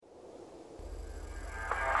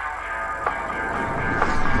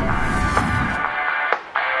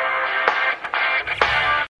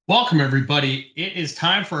Welcome, everybody. It is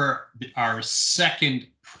time for our second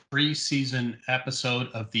preseason episode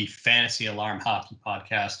of the Fantasy Alarm Hockey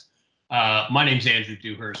Podcast. My name is Andrew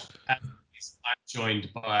Dewhurst. I'm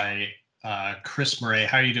joined by Chris Murray.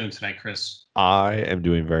 How are you doing tonight, Chris? I am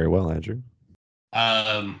doing very well, Andrew.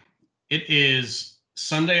 It is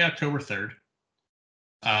Sunday, October 3rd.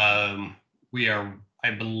 We are,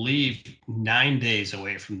 I believe, 9 days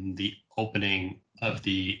away from the opening of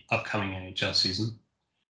the upcoming NHL season.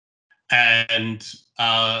 And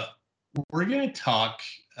we're going to talk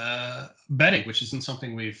betting, which isn't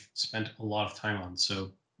something we've spent a lot of time on.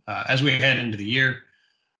 So as we head into the year,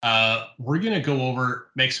 we're going to go over,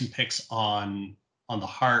 make some picks on the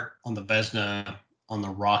Hart, on the Vezina, on the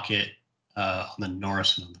Rocket, on the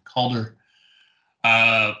Norris, and on the Calder.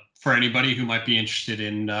 For anybody who might be interested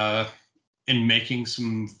in making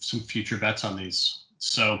some future bets on these.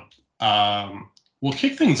 So we'll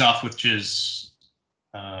kick things off with just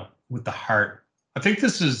with the Hart. I think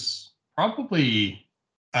this is probably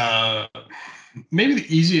maybe the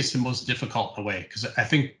easiest and most difficult in a way, because I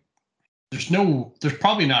think there's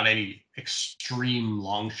probably not any extreme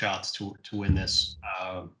long shots to win this.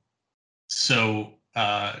 So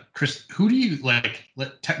Chris, who do you like?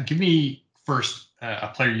 Give me first a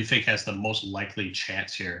player you think has the most likely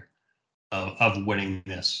chance here of winning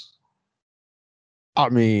this. I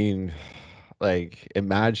mean,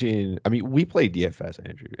 imagine. We play DFS,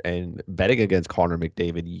 Andrew, and betting against Connor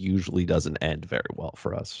McDavid usually doesn't end very well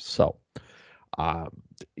for us. So,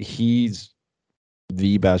 he's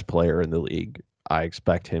the best player in the league. I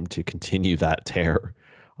expect him to continue that tear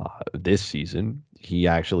this season. He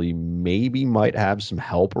actually maybe might have some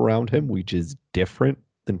help around him, which is different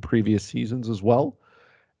than previous seasons as well.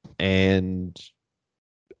 And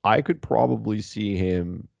I could probably see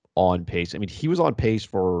him on pace. I mean, he was on pace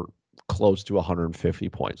for close to 150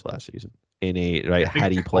 points last season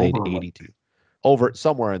had he played 82 over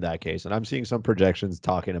somewhere in that case. And I'm seeing some projections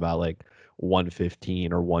talking about like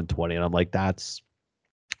 115 or 120. And I'm like, that's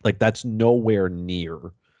nowhere near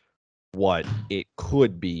what it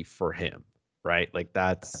could be for him. Right. Like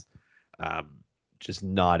that's just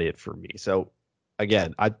not it for me. So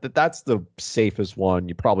again, that's the safest one.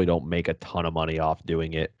 You probably don't make a ton of money off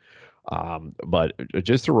doing it. But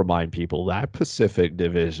just to remind people, that Pacific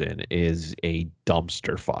Division is a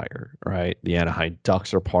dumpster fire, right? The Anaheim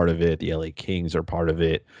Ducks are part of it. The LA Kings are part of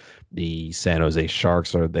it. The San Jose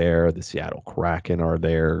Sharks are there. The Seattle Kraken are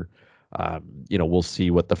there. We'll see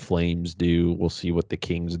what the Flames do. We'll see what the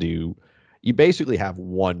Kings do. You basically have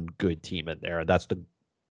one good team in there, and that's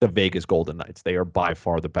the Vegas Golden Knights. They are by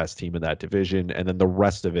far the best team in that division. And then the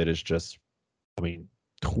rest of it is just,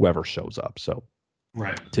 whoever shows up. So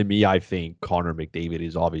right. To me, I think Connor McDavid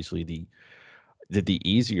is obviously the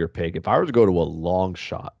easier pick. If I were to go to a long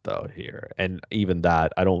shot though here, and even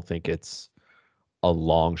that, I don't think it's a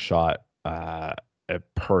long shot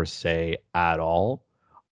per se at all.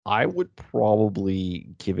 I would probably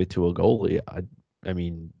give it to a goalie.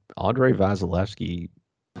 Andrei Vasilevsky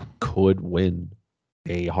could win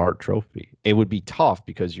a Hart Trophy. It would be tough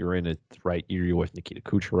because you're in it, right? You're with Nikita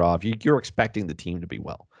Kucherov. You're expecting the team to be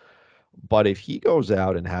well. But if he goes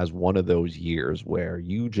out and has one of those years where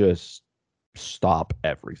you just stop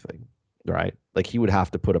everything, right? Like he would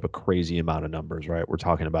have to put up a crazy amount of numbers, right? We're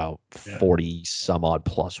talking about 40 some odd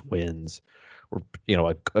plus wins, or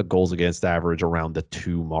a goals against average around the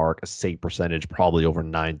 2 mark, a save percentage probably over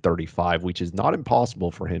 935, which is not impossible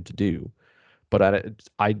for him to do. But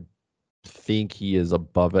I think he is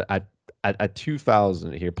above it at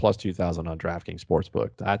 2,000 here, plus 2,000 on DraftKings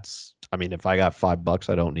Sportsbook. That's, if I got $5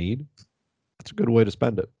 I don't need, that's a good way to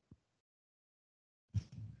spend it.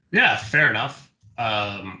 Yeah, fair enough.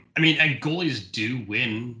 And goalies do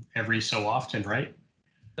win every so often, right?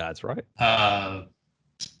 That's right.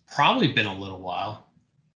 It's probably been a little while.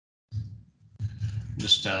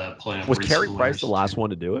 Just pulling up. Was Carey Price the last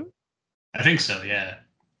one to do it? I think so, yeah.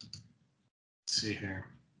 Let's see here.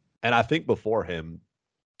 And I think before him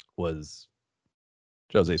was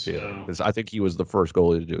Jose Theodore, because I think he was the first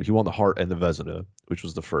goalie to do it. He won the Hart and the Vezina, which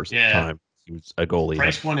was the first time he was a goalie.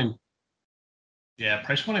 Price won in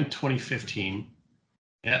 2015.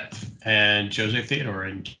 Yep. And Jose Theodore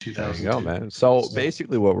in 2002. There you go, man. So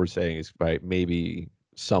basically what we're saying is, right, maybe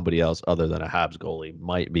somebody else other than a Habs goalie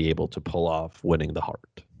might be able to pull off winning the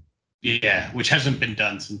Hart. Yeah, which hasn't been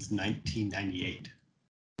done since 1998.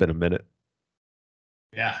 Been a minute.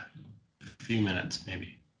 Yeah, a few minutes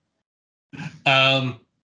maybe.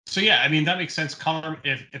 So yeah, that makes sense. Connor,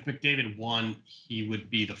 if McDavid won, he would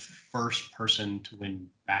be the first person to win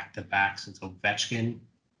back-to-back since Ovechkin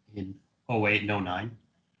in 08 and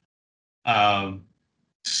 09.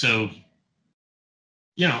 So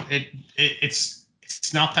it's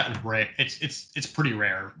not that rare. It's pretty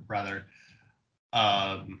rare, rather.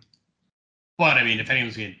 But I mean, if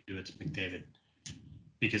anyone's going to do it, it's McDavid,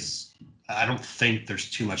 because I don't think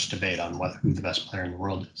there's too much debate on who the best player in the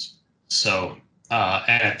world is. So,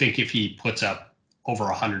 and I think if he puts up over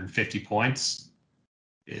 150 points,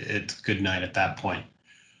 it's a good night at that point.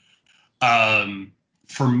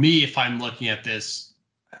 For me, if I'm looking at this,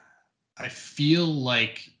 I feel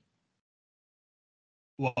like,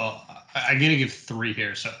 well, I'm going to give 3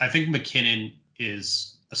 here. So I think McKinnon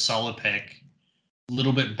is a solid pick, a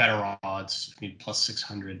little bit better odds. I mean, plus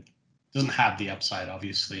 600. Doesn't have the upside,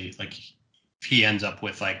 obviously. Like, if he ends up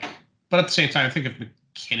with but at the same time, I think if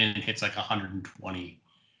McKinnon hits like 120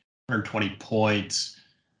 points,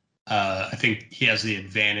 I think he has the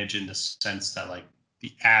advantage in the sense that like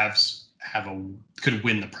the Avs could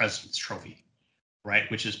win the President's Trophy, right?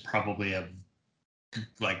 Which is probably I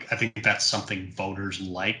think that's something voters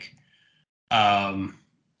like. And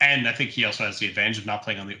I think he also has the advantage of not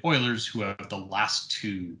playing on the Oilers, who have the last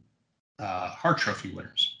 2 Hart Trophy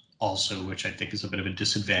winners also, which I think is a bit of a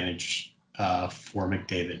disadvantage for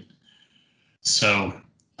McDavid. So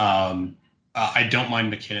I don't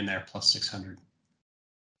mind McKinnon there, plus 600.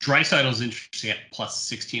 Draisaitl is interesting at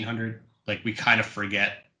plus 1,600. Like, we kind of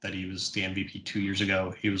forget that he was the MVP 2 years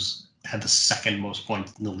ago. He had the second most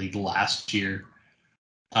points in the league last year.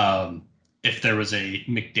 If there was a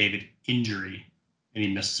McDavid injury and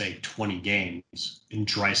he missed, say, 20 games, and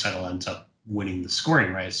Draisaitl ends up winning the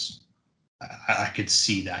scoring race, I could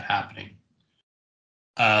see that happening.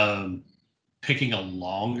 Picking a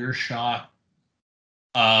longer shot,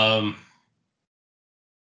 and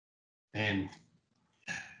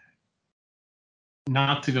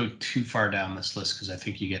not to go too far down this list, because I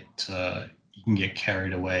think you can get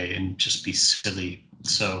carried away and just be silly.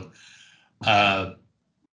 So I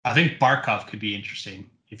think Barkov could be interesting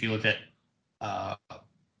if you look at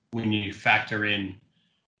when you factor in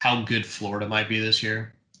how good Florida might be this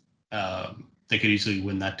year. They could easily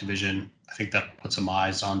win that division. I think that puts some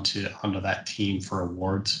eyes onto that team for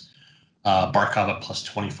awards. Barkov at plus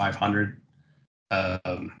 2,500.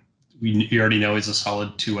 You already know he's a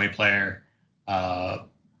solid 2-way player.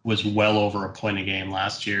 Was well over a point a game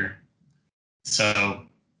last year. So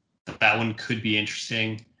that one could be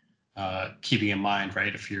interesting. Keeping in mind,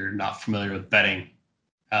 right, if you're not familiar with betting,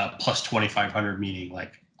 plus 2,500 meaning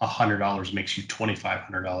like $100 makes you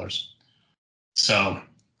 $2,500. So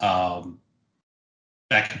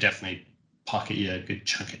that could definitely pocket you a good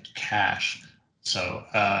chunk of cash. So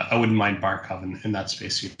I wouldn't mind Barkov in that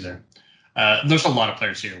space either. There's a lot of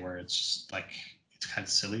players here where it's just like, it's kind of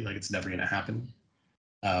silly, like it's never going to happen.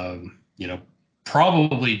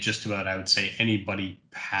 Probably just about, I would say, anybody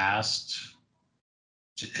past,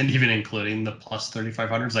 and even including the plus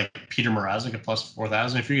 3,500s, like Peter Mrazek at plus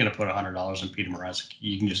 4,000. If you're going to put $100 on Peter Mrazek,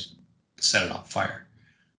 you can just set it on fire,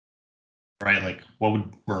 right? Like, what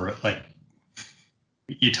would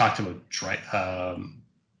you talked about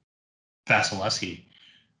Vasilevsky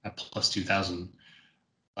at plus 2,000,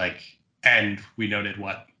 and we noted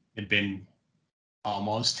what had been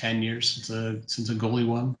almost 10 years since a goalie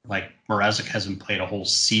won. Like, Mrazek hasn't played a whole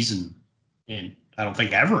season in, I don't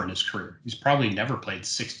think, ever in his career. He's probably never played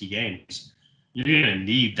 60 games. You're going to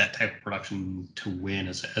need that type of production to win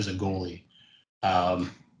as a goalie.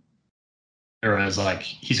 Whereas, like,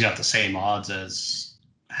 he's got the same odds as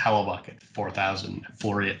Hellebuyck at 4,000,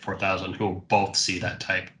 Fleury at 4,000, who will both see that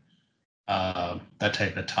type of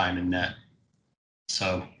time in net.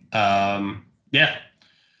 So, yeah.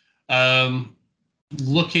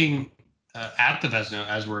 Looking at the Vezina,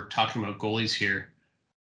 as we're talking about goalies here,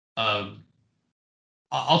 I'll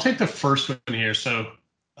take the first one here. So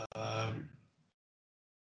I'm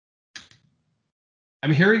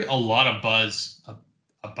hearing a lot of buzz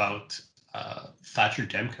about Thatcher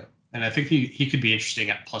Demko, and I think he could be interesting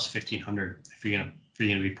at plus 1,500 if you're gonna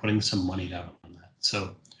be putting some money down on that.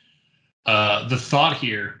 So the thought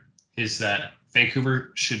here is that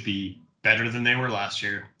Vancouver should be better than they were last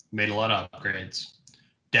year. Made a lot of upgrades.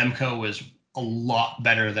 Demko was a lot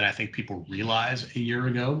better than I think people realize a year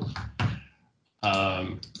ago.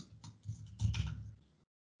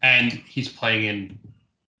 And he's playing in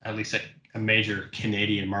at least a major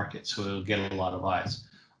Canadian market, so it'll get a lot of eyes.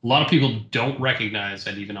 A lot of people don't recognize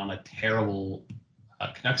that even on a terrible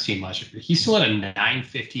Canucks team last year, he still had a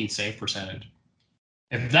 .915 save percentage.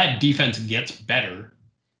 If that defense gets better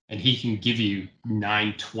and he can give you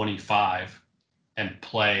 .925 and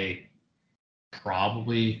play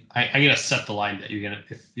probably, I'm going to set the line that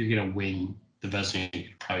if you're going to win the Vezina, you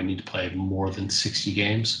probably need to play more than 60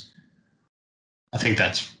 games. I think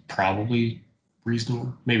that's probably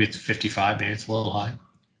reasonable. Maybe it's 55. Maybe it's a little high.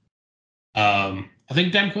 I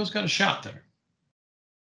think Demko's got a shot there.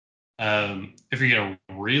 If you're gonna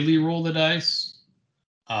really roll the dice,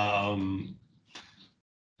 I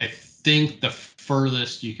think the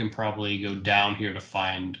furthest you can probably go down here to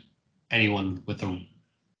find anyone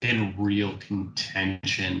in real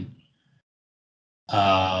contention.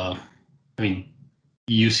 I mean,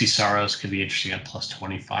 UC Saros could be interesting at plus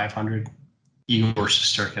 2,500. Igor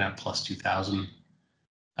Shesterkin at plus 2,000.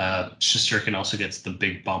 Shesterkin also gets the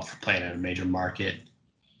big bump for playing at a major market.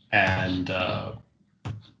 And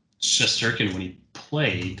Shesterkin, when he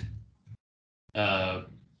played,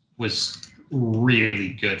 was really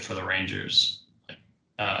good for the Rangers.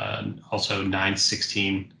 Also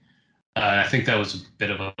 916. I think that was a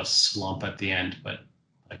bit of a slump at the end, but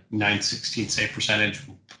like 916 save percentage.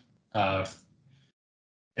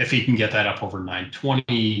 If he can get that up over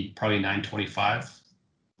 920, probably 925,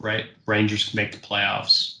 right? Rangers can make the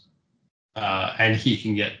playoffs. And he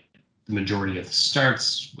can get the majority of the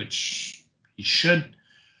starts, which he should.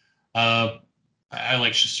 I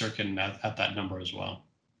like Shesterkin at that number as well.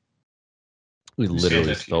 We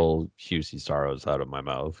literally stole QC Saros out of my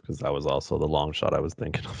mouth because that was also the long shot I was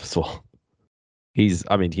thinking of as well. He's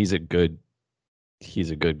a good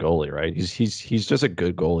goalie, right? He's just a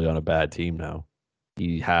good goalie on a bad team now.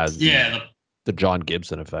 He has the John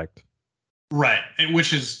Gibson effect. Right,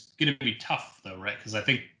 which is going to be tough, though, right? Because I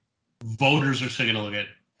think voters are still going to look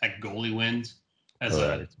at goalie wins as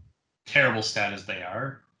a terrible stat as they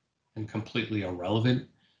are and completely irrelevant.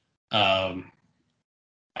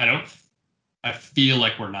 I feel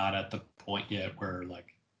like we're not at the point yet where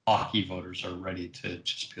like hockey voters are ready to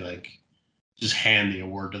just be like, just hand the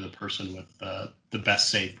award to the person with the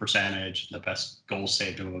best save percentage, the best goal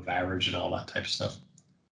saved above average, and all that type of stuff.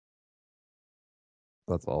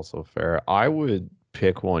 That's also fair. I would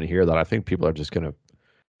pick one here that I think people are just going to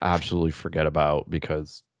absolutely forget about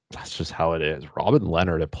because that's just how it is. Robin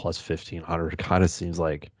Leonard at plus 1,500 kind of seems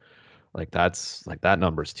like that's like that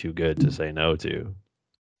number's too good to say no to.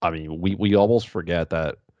 I mean, we almost forget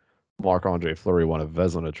that Marc-Andre Fleury won a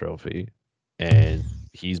Vezina trophy and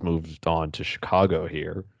he's moved on to Chicago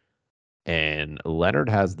here. And Leonard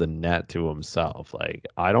has the net to himself. Like,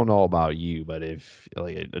 I don't know about you, but if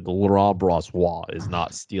like Laurent Brossoit is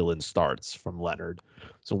not stealing starts from Leonard,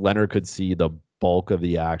 so Leonard could see the bulk of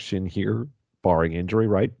the action here, barring injury,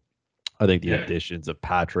 right? I think the additions of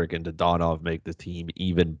Patrick and Dadonov make the team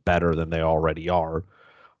even better than they already are.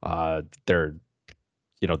 Their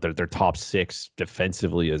top six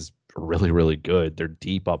defensively is really, really good. They're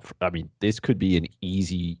deep up. I mean, this could be an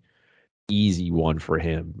easy one for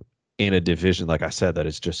him in a division, like I said, that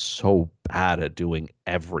is just so bad at doing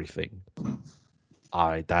everything.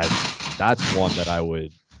 That's one that I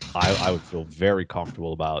would feel very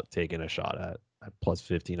comfortable about taking a shot at plus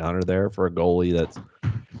 1,500 there for a goalie that's,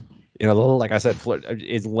 like I said,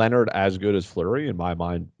 is Leonard as good as Fleury in my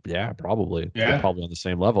mind? Yeah, probably. Yeah. They're probably on the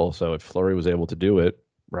same level. So if Fleury was able to do it,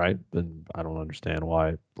 right, then I don't understand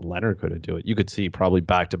why Leonard couldn't do it. You could see probably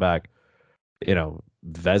back to back,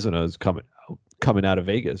 Vezinas coming out of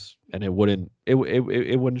Vegas, and it wouldn't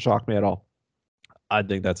shock me at all. I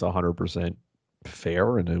think that's 100%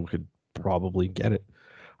 fair, and it could probably get it.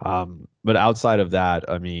 But outside of that,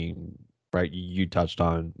 I mean, right, you touched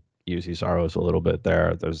on UC Saros a little bit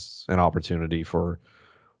there. There's an opportunity for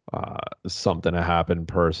something to happen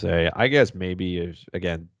per se. I guess maybe if,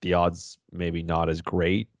 again, the odds maybe not as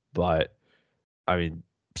great, but I mean,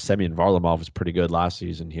 Semyon Varlamov was pretty good last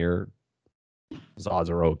season here. His odds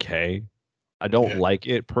are okay. I don't like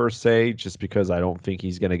it per se, just because I don't think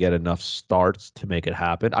he's going to get enough starts to make it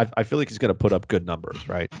happen. I feel like he's going to put up good numbers,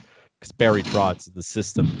 right? Because Barry Trotz, the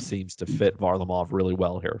system seems to fit Varlamov really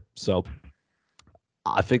well here. So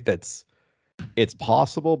I think it's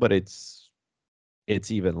possible, but it's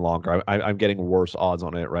even longer. I'm getting worse odds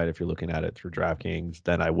on it, right? If you're looking at it through DraftKings,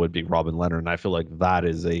 than I would be Robin Leonard, and I feel like that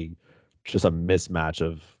is just a mismatch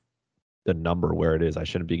of the number where it is. I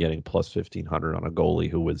shouldn't be getting plus 1,500 on a goalie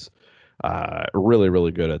who was really,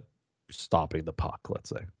 really good at stopping the puck,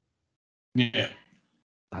 let's say. Yeah.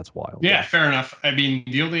 That's wild. Yeah, fair enough. I mean,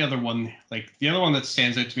 the other one that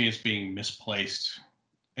stands out to me as being misplaced,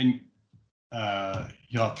 and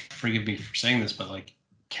you'll have to forgive me for saying this, but like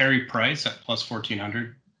Carey Price at plus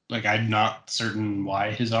 1,400, like I'm not certain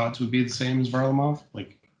why his odds would be the same as Varlamov.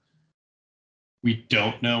 Like, we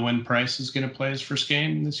don't know when Price is going to play his first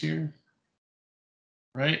game this year,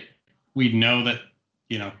 right? We know that,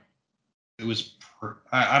 it was,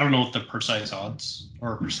 I don't know what the precise odds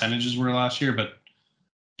or percentages were last year, but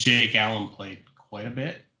Jake Allen played quite a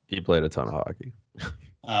bit. He played a ton of hockey.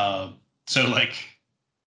 So like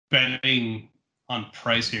betting on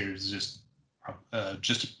price here is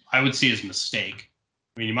just I would see as a mistake.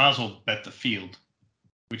 I mean, you might as well bet the field,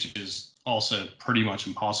 which is also pretty much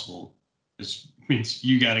impossible. This means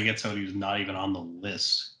you got to get somebody who's not even on the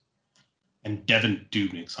list, and Devin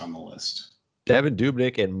Dubnik's on the list. Devin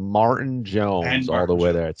Dubnyk and Martin Jones all the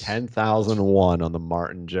way there. 10,001 on the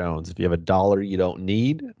Martin Jones. If you have $1 you don't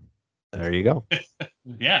need, there you go.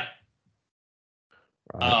 Yeah.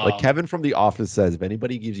 Like Kevin from The Office says, if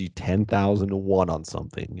anybody gives you 10,001 on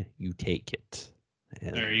something, you take it.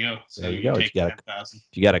 And there you go. So there you go. Take if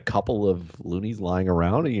you got a couple of loonies lying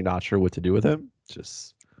around and you're not sure what to do with them,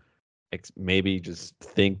 just maybe just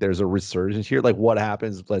think there's a resurgence here. Like what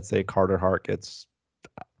happens? Let's say Carter Hart gets,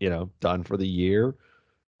 done for the year.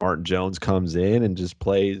 Martin Jones comes in and just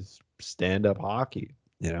plays stand-up hockey.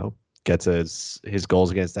 Gets his goals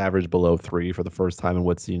against average below 3 for the first time in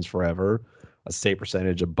what seems forever. A save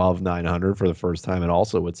percentage above 900 for the first time and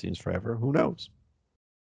also what seems forever. Who knows?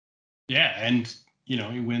 Yeah, and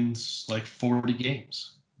he wins like 40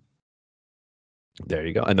 games. There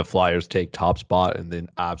you go. And the Flyers take top spot in the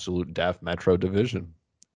absolute death Metro division.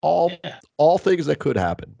 All things that could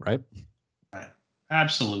happen, right? Right.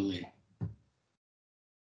 Absolutely.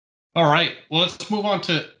 All right. Well, let's move on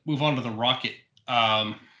to the Rocket.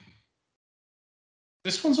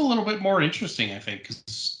 This one's a little bit more interesting, I think,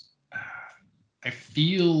 because I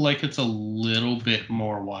feel like it's a little bit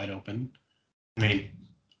more wide open. I mean,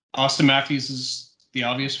 Austin Matthews is the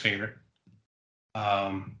obvious favorite.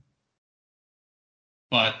 But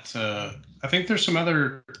I think there's some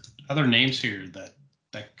other names here that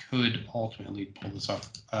could ultimately pull this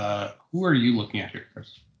off. Who are you looking at here,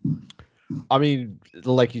 Chris? I mean,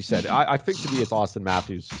 like you said, I think to me it's Austin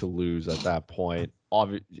Matthews to lose at that point.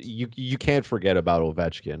 You can't forget about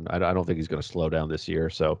Ovechkin. I don't think he's going to slow down this year.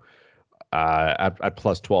 So at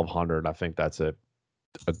plus 1,200, I think that's a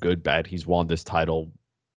good bet. He's won this title.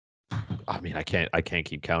 I mean, I can't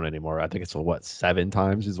keep count anymore. I think it's 7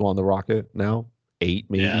 times he's won the Rocket now. 8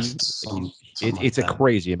 maybe. Yeah, it's a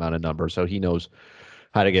crazy amount of numbers. So he knows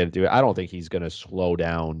how to get into it. I don't think he's going to slow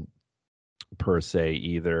down per se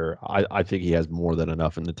either. I think he has more than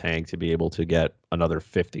enough in the tank to be able to get another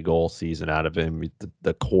 50-goal season out of him.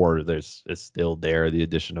 The core is still there. The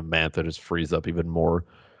addition of Mantha just frees up even more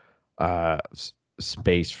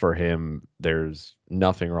space for him. There's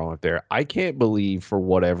nothing wrong with there. I can't believe for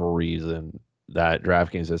whatever reason that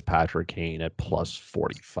DraftKings has Patrick Kane at plus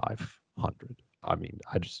 4,500. I mean,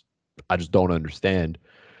 I just don't understand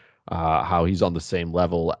how he's on the same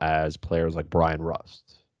level as players like Brian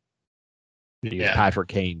Rust. Because Patrick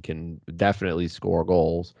Kane can definitely score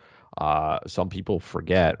goals. Some people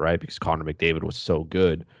forget, right? Because Connor McDavid was so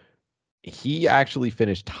good. He actually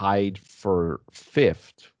finished tied for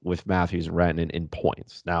 5th with Matthews and Rantanen in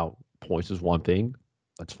points. Now, points is one thing.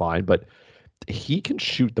 That's fine. But he can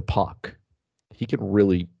shoot the puck. He can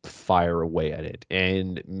really fire away at it.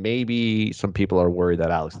 And maybe some people are worried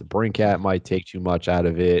that Alex DeBrincat might take too much out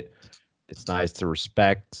of it. It's nice to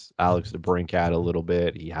respect Alex DeBrincat a little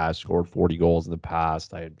bit. He has scored 40 goals in the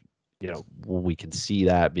past. We can see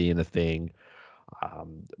that being a thing.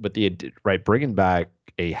 But bringing back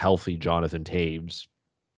a healthy Jonathan Toews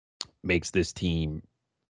makes this team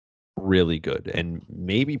really good. And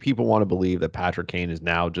maybe people want to believe that Patrick Kane is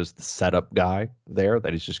now just the setup guy there,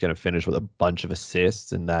 that he's just going to finish with a bunch of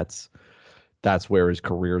assists, and that's where his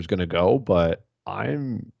career is going to go. But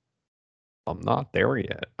I'm not there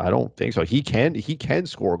yet. I don't think so. He can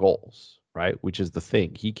score goals, right? Which is the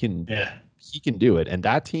thing. He can do it. And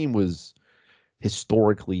that team was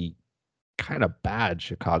historically kind of bad,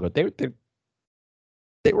 Chicago.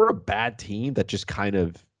 They were a bad team that just kind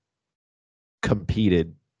of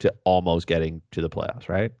competed to almost getting to the playoffs,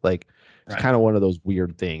 right? Like it's kind of one of those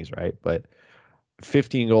weird things, right? But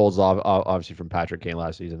 15 goals obviously from Patrick Kane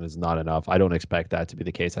last season is not enough. I don't expect that to be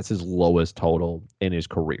the case. That's his lowest total in his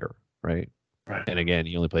career, right? Right. And again,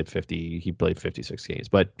 he only played 50. He played 56 games,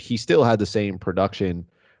 but he still had the same production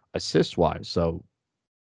assist-wise. So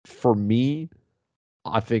for me,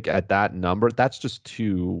 I think at that number, that's just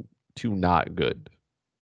too not good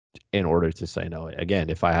in order to say no. Again,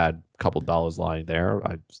 if I had a couple dollars lying there,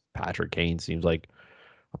 Patrick Kane seems like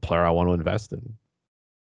a player I want to invest in.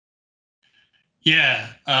 Yeah,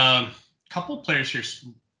 a couple of players here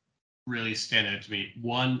really stand out to me.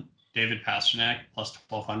 One, David Pastrnak plus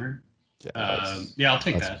 1,200. I'll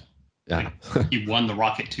take that. Yeah, he won the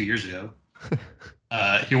Rocket 2 years ago.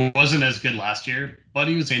 He wasn't as good last year, but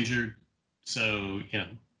he was injured, so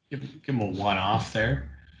give him a one-off there.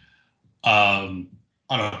 On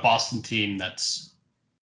a Boston team that's,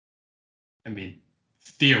 I mean,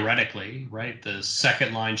 theoretically, right? The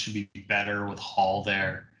second line should be better with Hall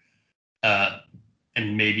there.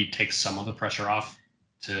 and maybe take some of the pressure off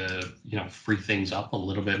to free things up a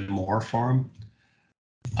little bit more for him.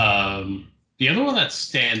 The other one that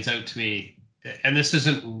stands out to me, and this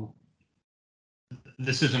isn't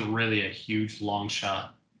really a huge long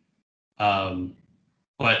shot,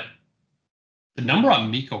 but the number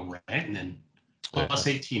on Mikko Rantanen plus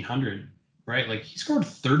 1,800, right? Like he scored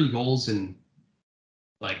 30 goals in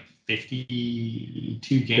like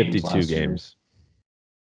 52 games. 52 games.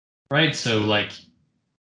 Right? So like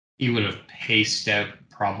he would have paced out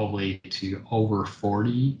probably to over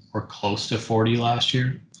 40 or close to 40 last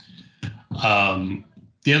year.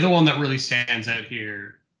 The other one that really stands out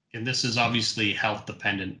here, and this is obviously health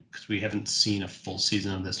dependent because we haven't seen a full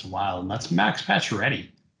season of this in a while, and that's Max Pacioretty.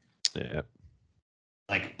 Yeah.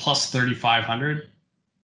 Like plus 3,500.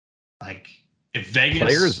 Like if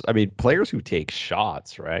Vegas players who take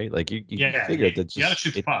shots, right? Like you figure that just, you gotta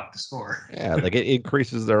shoot the puck to score. Yeah, like it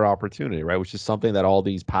increases their opportunity, right? Which is something that all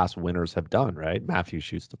these past winners have done, right? Matthews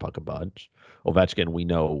shoots the puck a bunch. Ovechkin, we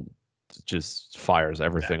know, just fires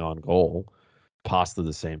everything on goal. Pasta,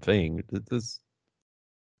 the same thing.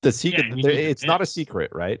 The secret, it's not a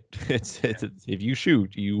secret, right? It's if you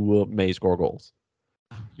shoot, you may score goals.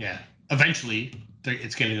 Yeah, eventually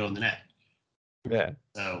it's going to go in the net. Yeah.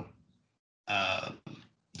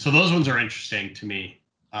 So those ones are interesting to me.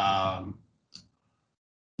 We'll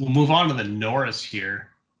move on to the Norris here.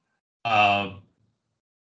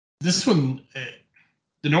 This one,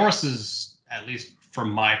 the Norris is, at least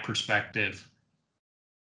from my perspective,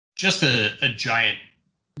 just a giant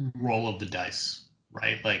roll of the dice,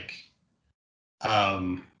 right? Like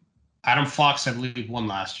Adam Fox, I believe, won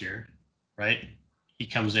last year, right? He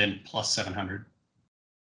comes in plus 700.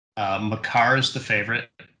 Makar is the favorite.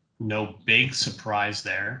 No big surprise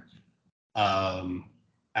there.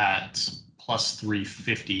 At plus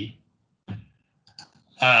 350.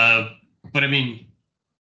 But I mean,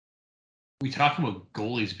 we talk about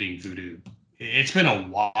goalies being voodoo. It's been a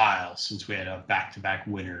while since we had a back-to-back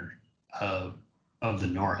winner of the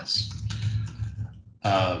Norris.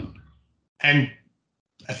 And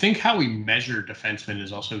I think how we measure defensemen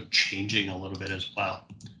is also changing a little bit as well.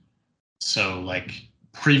 So like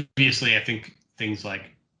previously, I think things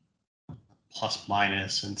like plus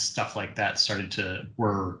minus and stuff like that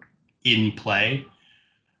were in play.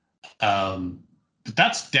 But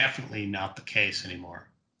that's definitely not the case anymore.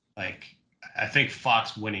 Like I think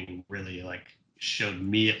Fox winning really like showed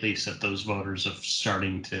me at least that those voters are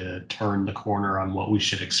starting to turn the corner on what we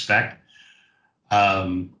should expect.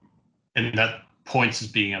 And that points as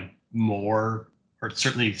being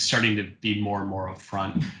certainly starting to be more and more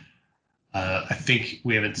upfront. I think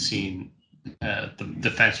we haven't seen the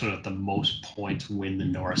defenseman with the most points win the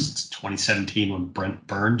Norris since 2017 when Brent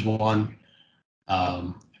Burns won.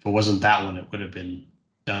 If it wasn't that one, it would have been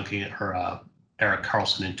Duncan or Erik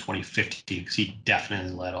Karlsson in 2015 because he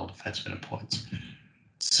definitely led all defensemen in points.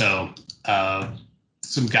 So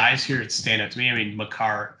some guys here that stand out to me. I mean,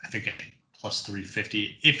 Makar, I think at plus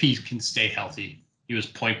 350 if he can stay healthy. He was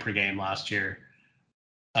point per game last year.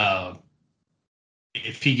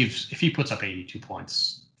 If he puts up 82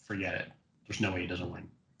 points, forget it. There's no way he doesn't win.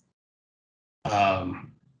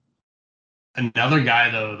 Another guy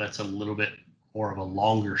though that's a little bit more of a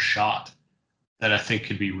longer shot that I think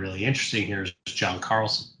could be really interesting here is John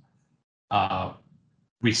Carlson.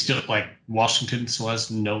 We still like Washington still has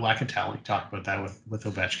no lack of talent. We talked about that with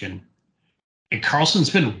Ovechkin. And Carlson's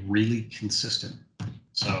been really consistent.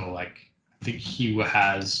 So like I think he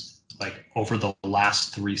has like over the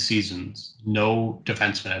last 3 seasons, no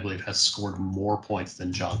defenseman I believe has scored more points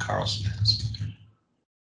than John Carlson has.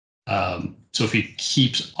 So if he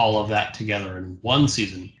keeps all of that together in one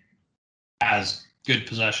season, as good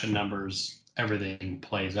possession numbers, everything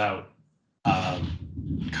plays out,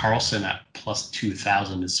 Carlson at plus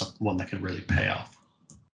 2,000 is one that could really pay off.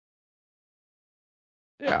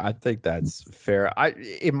 Yeah, I think that's fair.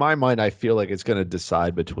 In my mind, I feel like it's going to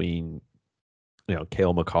decide between,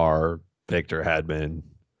 Cale Makar, Victor Hedman,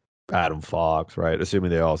 Adam Fox, right?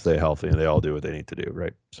 Assuming they all stay healthy and they all do what they need to do,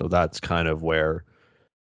 right? So that's kind of where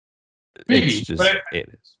it is,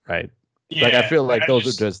 right? Yeah, like I feel like those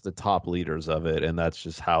are just the top leaders of it, and that's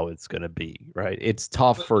just how it's going to be, right? It's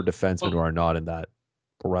tough for defensemen who are not in that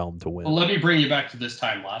realm to win. Well, let me bring you back to this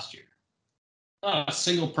time last year. Not a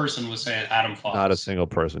single person was saying Adam Fox. Not a single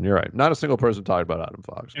person. You're right. Not a single person talked about Adam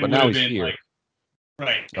Fox. But now he's here. Like,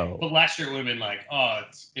 right. So, but last year it would have been like, oh,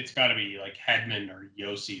 it's got to be like Hedman or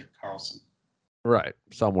Yossi or Carlson. Right.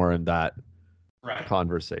 Somewhere in that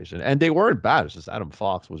conversation. And they weren't bad. It's just Adam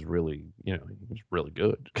Fox was really, he was really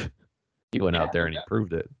good. He went out there and he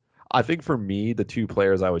proved it. I think for me, the 2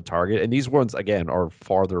 players I would target, and these ones, again, are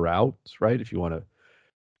farther out, right? If you want to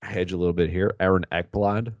hedge a little bit here. Aaron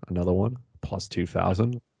Ekblad, another one, plus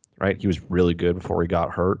 2,000, right? He was really good before he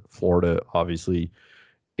got hurt. Florida obviously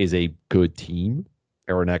is a good team.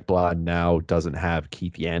 Aaron Ekblad now doesn't have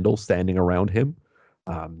Keith Yandel standing around him.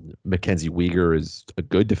 Mackenzie Weegar is a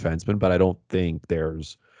good defenseman, but I don't think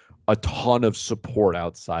there's a ton of support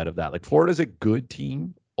outside of that. Like Florida's a good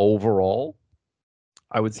team overall,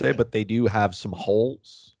 I would say, but they do have some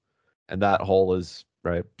holes, and that hole is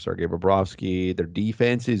right. Sergei Bobrovsky. Their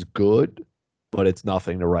defense is good, but it's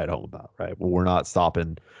nothing to write home about, right? Well, we're not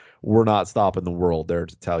stopping. We're not stopping the world there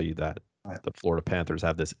to tell you that the Florida Panthers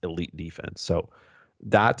have this elite defense. So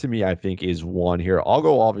that to me, I think, is one here. I'll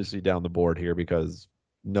go obviously down the board here because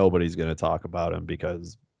nobody's going to talk about him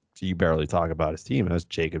because you barely talk about his team. And that's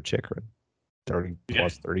Jacob Chikrin, 30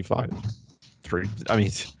 plus 35. I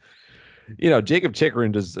mean, Jacob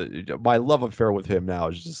Chikrin does. My love affair with him now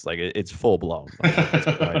is just like it's full blown.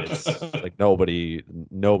 Right? It's like nobody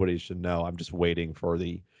should know. I'm just waiting for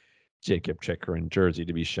the Jacob Chikrin jersey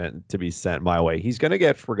to be sent my way. He's going to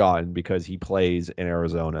get forgotten because he plays in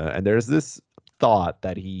Arizona, and there's this thought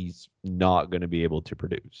that he's not going to be able to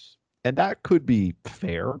produce, and that could be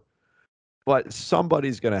fair. But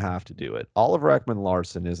somebody's going to have to do it. Oliver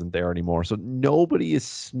Ekman-Larsson isn't there anymore, so nobody is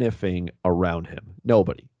sniffing around him.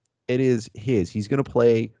 Nobody. It is his. He's going to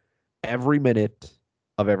play every minute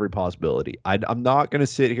of every possibility. I'm not going to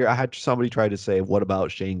sit here. I had somebody try to say, what about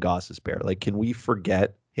Shane Gostisbehere? Like, can we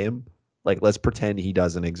forget him? Like, let's pretend he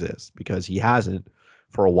doesn't exist because he hasn't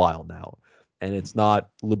for a while now. And it's not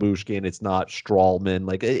Lyubushkin. It's not Strawman.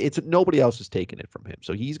 Like, it's nobody else has taken it from him.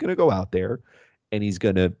 So he's going to go out there and he's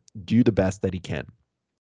going to do the best that he can.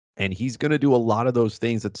 And he's going to do a lot of those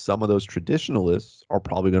things that some of those traditionalists are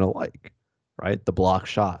probably going to like, right? The block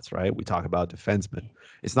shots, right? We talk about defensemen.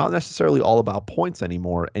 It's not necessarily all about points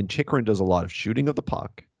anymore. And Chikrin does a lot of shooting of the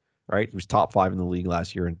puck, right? He was top 5 in the league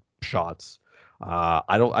last year in shots.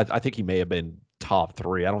 I think he may have been top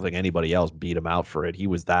 3. I don't think anybody else beat him out for it. He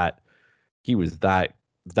was that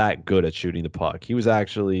good at shooting the puck. He was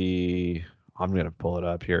actually, I'm going to pull it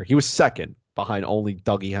up here. He was second behind only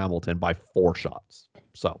Dougie Hamilton by 4 shots.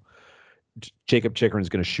 So Jacob Chikrin is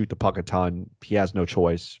going to shoot the puck a ton. He has no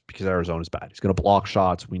choice because Arizona's bad. He's going to block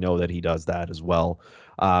shots. We know that he does that as well.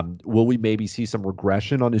 Will we maybe see some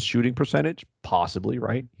regression on his shooting percentage? Possibly,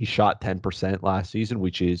 right? He shot 10% last season,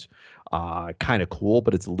 which is kind of cool,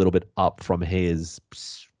 but it's a little bit up from his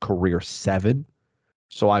career 7.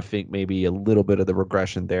 So I think maybe a little bit of the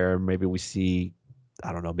regression there. Maybe we see,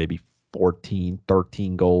 I don't know, maybe 14,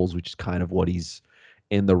 13 goals, which is kind of what he's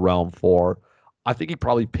in the realm for. I think he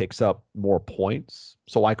probably picks up more points.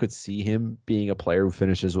 So I could see him being a player who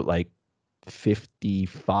finishes with like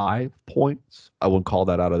 55 points. I wouldn't call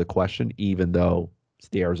that out of the question, even though it's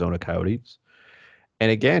the Arizona Coyotes.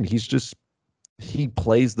 And again, he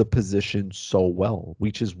plays the position so well,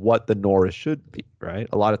 which is what the Norris should be, right?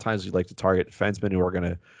 A lot of times you like to target defensemen who are going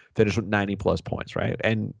to finish with 90 plus points, right?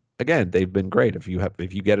 And again, they've been great. If you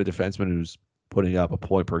get a defenseman who's putting up a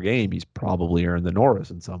point per game, he's probably earned the Norris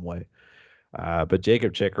in some way. But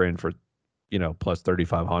Jacob Chikrin for, plus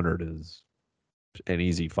 3,500 is an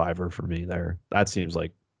easy fiver for me there. That seems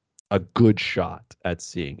like a good shot at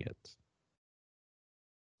seeing it.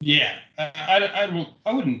 Yeah, I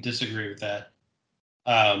wouldn't disagree with that.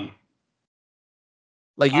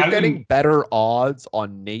 Like you're getting better odds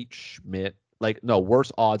on Nate Schmidt. Like no,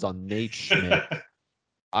 worse odds on Nate Schmidt.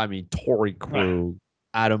 I mean, Torrey Krug,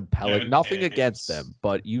 Adam Pelech. Nothing against them,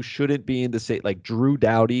 but you shouldn't be in the same. Like Drew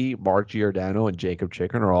Doughty, Mark Giordano, and Jacob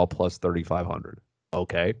Chikrin are all plus 3,500.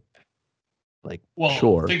 Okay. Like,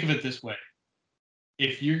 sure. Think of it this way: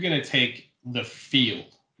 if you're going to take the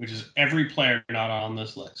field, which is every player not on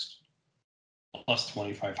this list, plus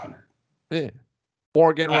 2,500. Yeah.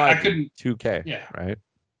 Morgan Riley, 2K. Yeah. Right.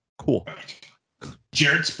 Cool.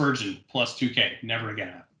 Jared Spurgeon plus 2K. Never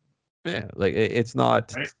again. Yeah, like it's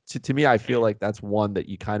not right? to me. I feel like that's one that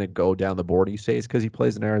you kind of go down the board. You say it's because he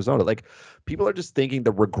plays in Arizona. Like people are just thinking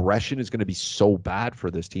the regression is going to be so bad for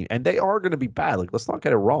this team, and they are going to be bad. Like let's not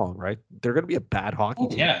get it wrong, right? They're going to be a bad hockey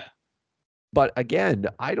team. Yeah. But again,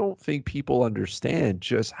 I don't think people understand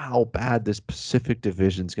just how bad this Pacific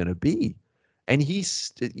Division is going to be. And he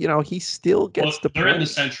still gets the. They're in the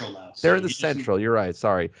Central now. They're in the Central. You're right.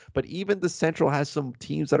 Sorry, but even the Central has some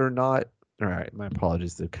teams that are not. All right, my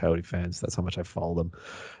apologies to Coyote fans. That's how much I follow them.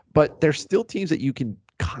 But there's still teams that you can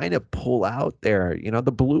kind of pull out there.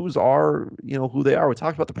 The Blues are, who they are. We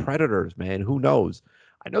talked about the Predators, man. Who knows?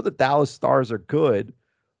 I know the Dallas Stars are good,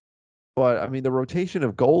 But I mean, the rotation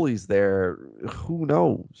of goalies there, who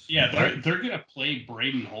knows? Yeah, Right? they're gonna play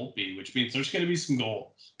Braden Holtby, which means there's gonna be some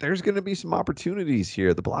goals. There's going to be some opportunities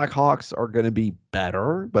here. The Blackhawks are going to be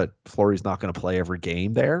better, but Fleury's not going to play every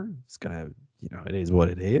game there. It's going to, it is what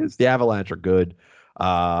it is. The Avalanche are good.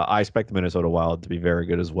 I expect the Minnesota Wild to be very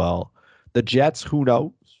good as well. The Jets, who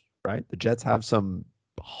knows, right? The Jets have some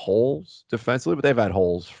holes defensively, but they've had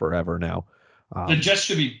holes forever now. The Jets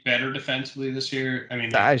should be better defensively this year. I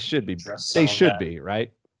mean, I should be. They should be,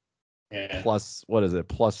 right? Yeah. Plus, what is it?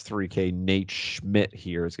 Plus 3K. Nate Schmidt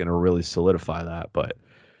here is going to really solidify that. But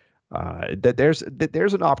there's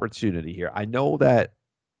an opportunity here. I know that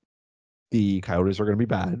the Coyotes are going to be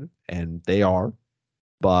bad, and they are,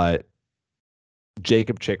 but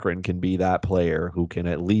Jacob Chikrin can be that player who can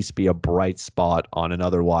at least be a bright spot on an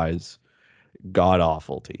otherwise god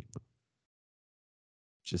awful team.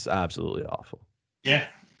 Just absolutely awful. Yeah,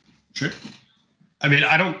 sure. I mean,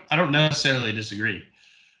 I don't necessarily disagree.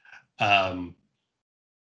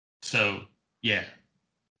 So yeah,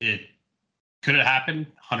 it could have happened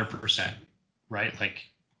 100%, right? Like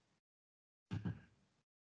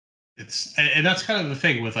and that's kind of the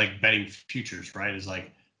thing with like betting futures, right? Is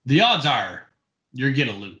like the odds are you're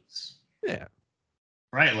gonna lose. Yeah.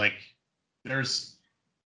 Right? Like there's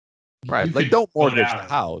right. Like don't mortgage the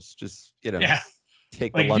house. Just yeah.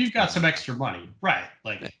 Take like the if you've got some extra money, right?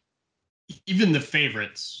 Like even the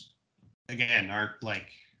favorites again aren't like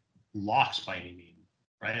locks by any means,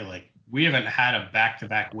 right? Like we haven't had a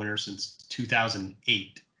back-to-back winner since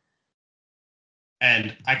 2008.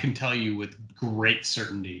 And I can tell you with great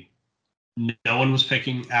certainty, no one was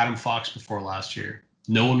picking Adam Fox before last year.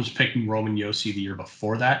 No one was picking Roman Josi the year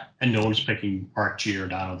before that. And no one was picking Mark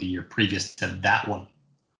Giordano the year previous to that one.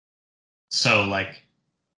 So, like,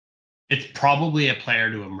 it's probably a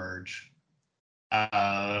player to emerge.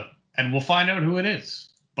 And we'll find out who it is.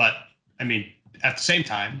 But, I mean, at the same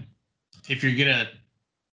time, if you're going to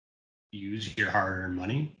use your hard-earned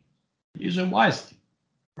money, use it wisely,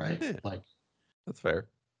 right? Yeah, like, that's fair.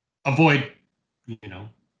 Avoid,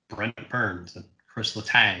 Brent Burns and Chris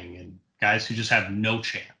Letang and guys who just have no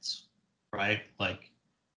chance, right? Like,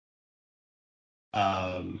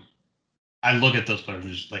 I look at those players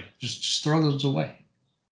just like just throw those away,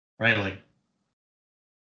 right? Like,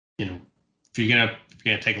 if you're gonna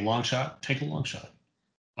take a long shot, take a long shot,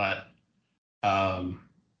 but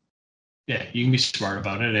yeah, you can be smart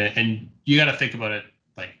about it, and you got to think about it.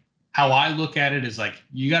 Like how I look at it is like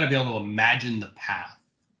you got to be able to imagine the path,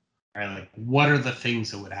 right? Like what are the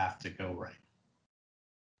things that would have to go right,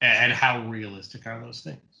 and how realistic are those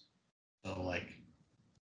things? So like,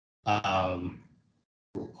 I'll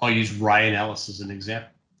use Ryan Ellis as an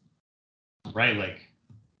example, right? Like,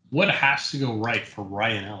 what has to go right for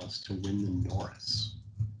Ryan Ellis to win the Norris?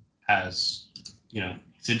 As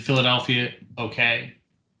he's in Philadelphia, okay,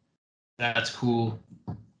 that's cool.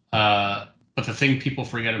 But the thing people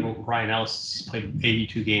forget about Ryan Ellis is he's played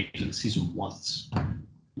 82 games in the season once.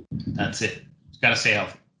 That's it. He's got to stay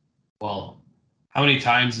healthy. Well, how many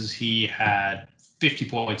times has he had 50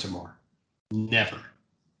 points or more? Never.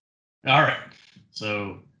 All right.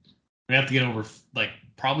 So we have to get over, like,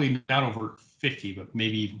 probably not over 50, but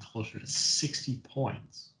maybe even closer to 60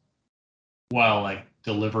 points while, like,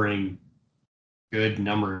 delivering good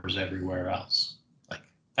numbers everywhere else. Like,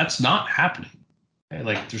 that's not happening. Okay?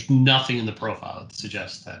 Like, there's nothing in the profile that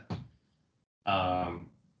suggests that I'm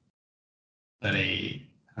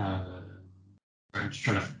just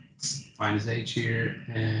trying to find his age here,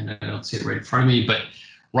 and I don't see it right in front of me, but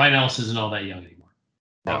Ryan Ellis isn't all that young anymore.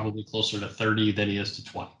 Probably closer to 30 than he is to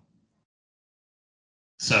 20.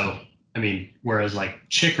 So, I mean, whereas like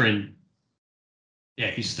Chikrin,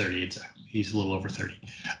 yeah, he's 30 exactly. He's a little over 30.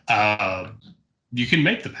 You can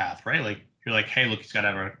make the path, right? Like you're like, hey, look, he's got to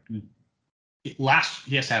have he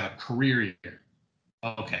has to have a career year.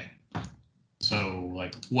 Okay. So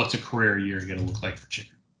like, what's a career year going to look like for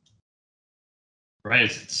Chikrin? Right?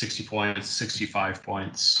 Is it 60 points, 65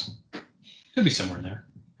 points? Could be somewhere in there,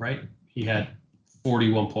 right? He had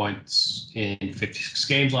 41 points in 56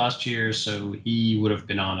 games last year, so he would have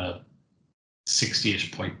been on a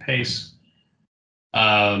 60-ish point pace.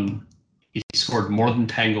 He scored more than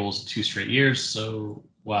 10 goals 2 straight years, so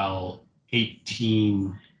while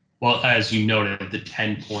 18, well, as you noted, the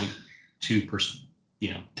 10.2%,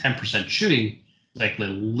 10% shooting, like a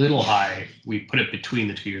little high. We put it between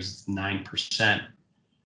the 2 years, it's 9%.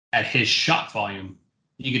 At his shot volume,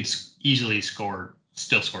 he could easily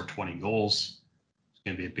still score 20 goals. It's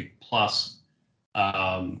going to be a big plus.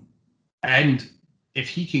 And if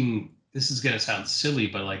he can, this is going to sound silly,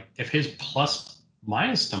 but like if his plus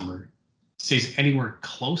minus number stays anywhere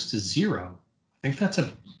close to 0, think that's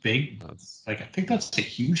a big, I think that's a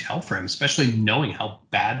huge help for him, especially knowing how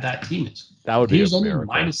bad that team is. That would be a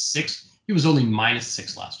miracle. -6. He was only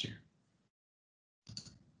 -6 last year.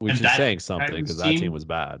 Which is saying something because that team was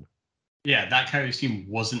bad. Yeah, that Coyotes team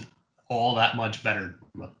wasn't all that much better than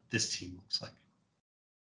what this team looks like.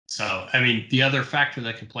 So, I mean, the other factor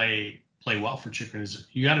that could play well for Chychrun is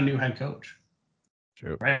you got a new head coach.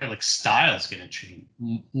 True. Right? Like style's going to change.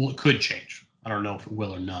 Could change. I don't know if it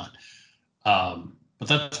will or not. But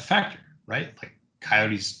that's a factor, right? Like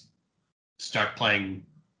Coyotes start playing,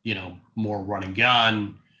 more run and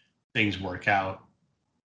gun, things work out.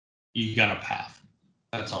 You got a path.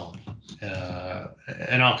 That's all.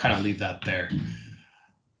 And I'll kind of leave that there.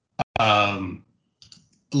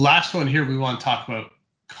 Last one here, we want to talk about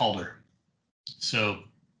Calder. So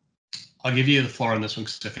I'll give you the floor on this one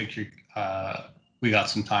because I think we got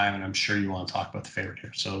some time, and I'm sure you want to talk about the favorite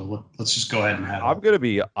here. So let's just go ahead and have. I'm gonna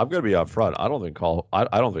be upfront. I don't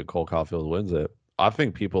think Cole Caulfield wins it. I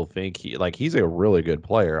think people think he's a really good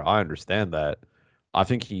player. I understand that. I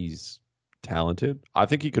think he's talented. I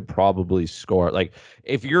think he could probably score. Like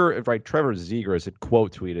if Trevor Zegras had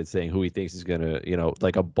quote tweeted saying who he thinks is gonna,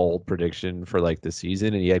 like a bold prediction for like the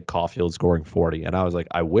season, and he had Caulfield scoring 40, and I was like,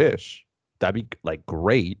 I wish that'd be like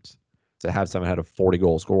great to have someone had a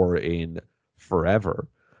 40-goal scorer in forever.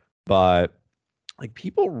 But like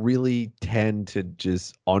people really tend to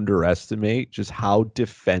just underestimate just how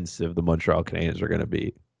defensive the Montreal Canadiens are going to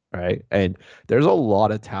be, right? And there's a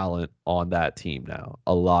lot of talent on that team now,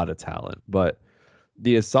 a lot of talent. But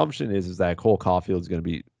the assumption is that Cole Caulfield is going to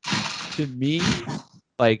be, to me,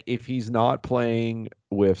 like if he's not playing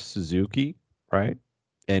with Suzuki, right,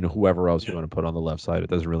 and whoever else you want to put on the left side, it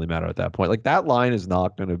doesn't really matter at that point. Like that line is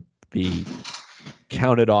not going to be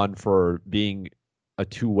counted on for being a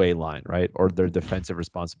two-way line, right? Or their defensive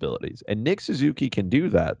responsibilities. And Nick Suzuki can do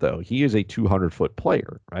that, though. He is a 200-foot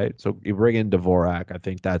player, right? So you bring in Dvorak. I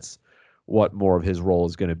think that's what more of his role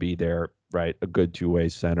is going to be there, right? A good two-way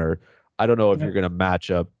center. I don't know if you're going to match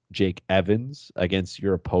up Jake Evans against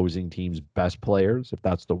your opposing team's best players. If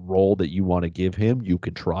that's the role that you want to give him, you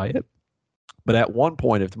could try it. But at one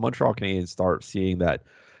point, if the Montreal Canadiens start seeing that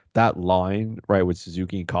line, right, with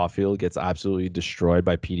Suzuki and Caulfield gets absolutely destroyed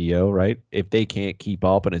by PDO, right? If they can't keep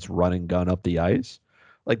up and it's run and gun up the ice,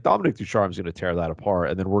 like Dominic Ducharme is going to tear that apart.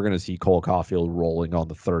 And then we're going to see Cole Caulfield rolling on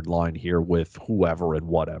the third line here with whoever and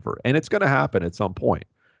whatever. And it's going to happen at some point.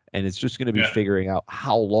 And it's just going to be figuring out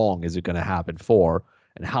how long is it going to happen for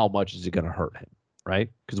and how much is it going to hurt him, right?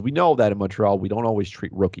 Because we know that in Montreal, we don't always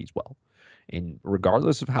treat rookies well. And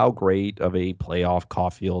regardless of how great of a playoff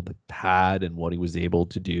Caulfield had and what he was able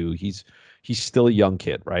to do, he's still a young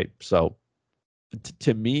kid, right? So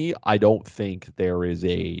to me, I don't think there is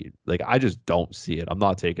I just don't see it. I'm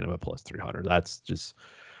not taking him at plus 300. That's just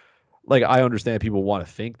I understand people want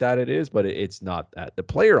to think that it is, but it's not that. The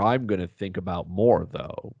player I'm going to think about more,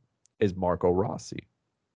 though, is Marco Rossi,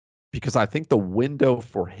 because I think the window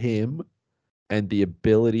for him and the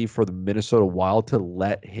ability for the Minnesota Wild to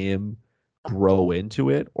let him grow into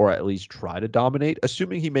it or at least try to dominate,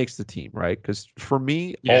 assuming he makes the team, right? Because for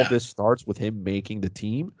me, all this starts with him making the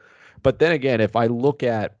team. But then again, if I look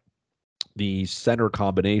at the center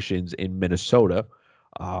combinations in Minnesota,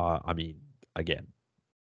 I mean, again,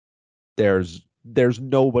 there's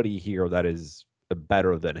nobody here that is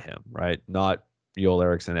better than him, right? Not Joel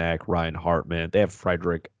Eriksson Ek, Ryan Hartman. They have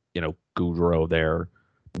Frederick, Gaudreau there.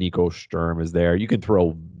 Nico Sturm is there. You can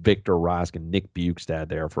throw Victor Rask and Nick Bukestad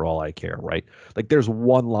there for all I care, right? Like there's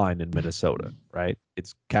one line in Minnesota, right?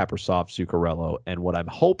 It's Kaprizov, Zuccarello, and what I'm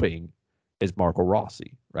hoping is Marco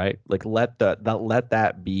Rossi, right? Like let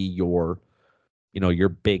that be your, your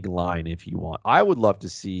big line if you want. I would love to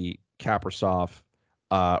see Kaprizov,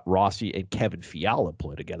 Rossi, and Kevin Fiala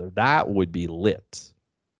play together. That would be lit.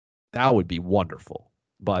 That would be wonderful.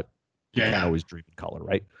 But you can't always dream in color,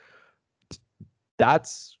 right?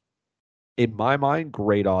 That's, in my mind,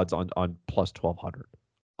 great odds on plus 1,200.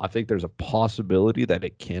 I think there's a possibility that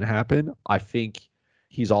it can happen. I think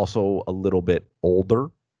he's also a little bit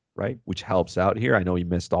older, right, which helps out here. I know he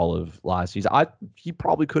missed all of last season. He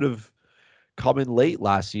probably could have come in late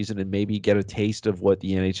last season and maybe get a taste of what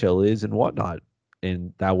the NHL is and whatnot,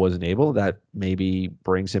 and that wasn't able. That maybe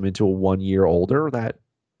brings him into a 1 year older. That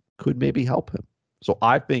could maybe help him. So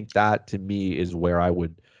I think that, to me, is where I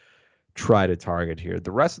would try to target here.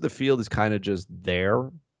 The rest of the field is kind of just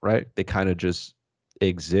there, right? They kind of just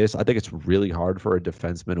exist. I think it's really hard for a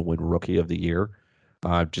defenseman to win Rookie of the Year,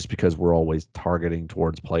 just because we're always targeting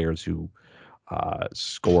towards players who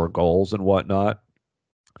score goals and whatnot.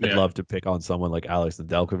 I'd love to pick on someone like Alex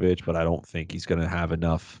Nedeljkovic, but I don't think he's going to have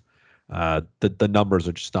enough The numbers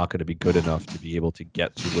are just not going to be good enough to be able to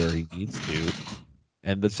get to where he needs to.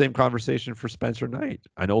 And the same conversation for Spencer Knight.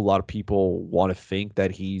 I know a lot of people want to think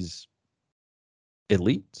that he's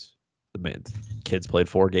elite. The man, kid's played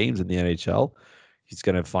 4 games in the NHL. He's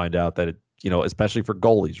going to find out that especially for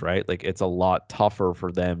goalies, right? Like it's a lot tougher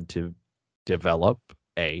for them to develop.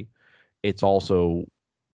 It's also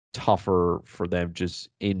tougher for them just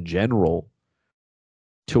in general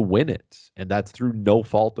to win it. And that's through no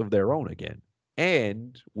fault of their own again.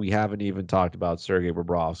 And we haven't even talked about Sergei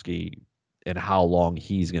Bobrovsky and how long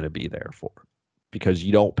he's going to be there for. Because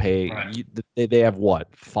you don't pay, Right. they have what,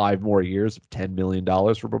 5 more years of $10 million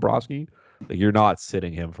for Bobrovsky? Like you're not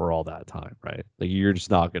sitting him for all that time, right? Like you're just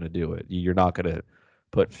not going to do it. You're not going to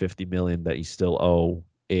put $50 million that you still owe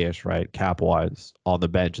ish, right, cap wise, on the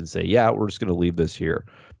bench and say, yeah, we're just going to leave this here.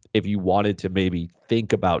 If you wanted to maybe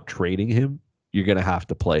think about trading him, you're going to have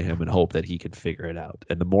to play him and hope that he can figure it out.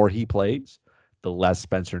 And the more he plays, the less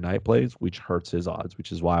Spencer Knight plays, which hurts his odds,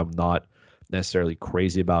 which is why I'm not necessarily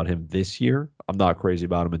crazy about him this year. I'm not crazy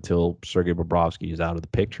about him until Sergei Bobrovsky is out of the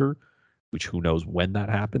picture, which who knows when that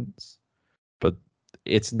happens. But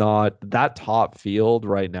it's not that top field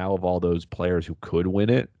right now of all those players who could win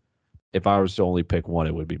it. If I was to only pick one,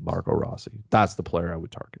 it would be Marco Rossi. That's the player I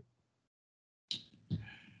would target.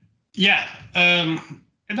 Yeah. And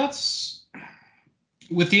that's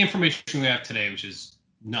with the information we have today, which is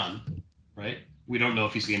none, right? We don't know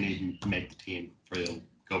if he's going to even make the team or he'll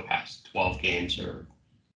go past 12 games or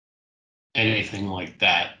anything like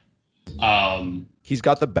that. He's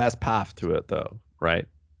got the best path to it, though, right?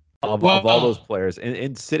 Of Well, all those players,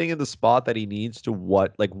 and sitting in the spot that he needs to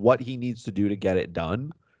what he needs to do to get it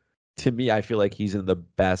done. To me, I feel like he's in the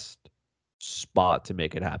best spot to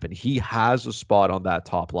make it happen. He has a spot on that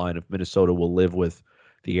top line if Minnesota will live with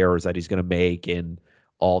the errors that he's going to make and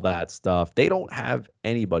all that stuff. They don't have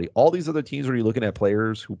anybody. All these other teams where you're looking at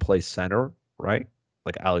players who play center, right?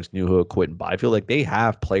 Like Alex Newhook, Quinton Byfield, like they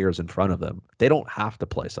have players in front of them. They don't have to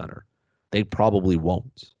play center. They probably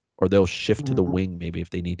won't. Or they'll shift to the wing maybe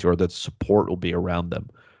if they need to, or the support will be around them.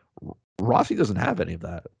 Rossi doesn't have any of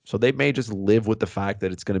that. So they may just live with the fact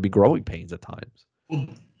that it's going to be growing pains at times. Well,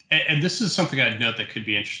 and this is something I'd note that could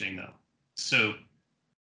be interesting, though. So,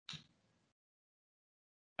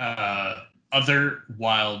 other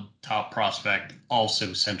wild top prospect,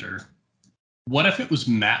 also center. What if it was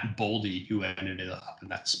Matt Boldy who ended up in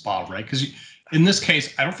that spot, right? Because in this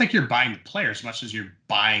case, I don't think you're buying the player as much as you're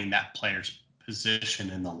buying that player's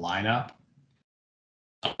position in the lineup.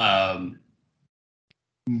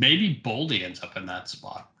 Maybe Boldy ends up in that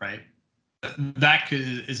spot, right? That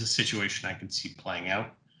is a situation I can see playing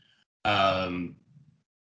out. And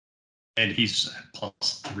he's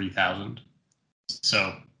plus 3,000.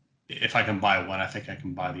 So if I can buy one, I think I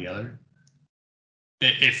can buy the other.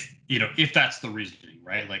 If that's the reasoning,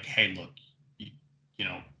 right? Like, hey, look,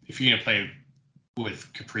 if you're gonna play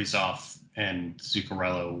with Kaprizov and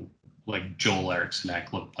Zuccarello, like Joel Eriksson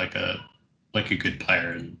looked like a good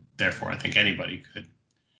player, and therefore I think anybody could.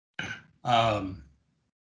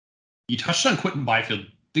 You touched on Quinton Byfield. I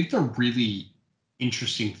think the really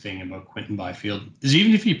interesting thing about Quinton Byfield is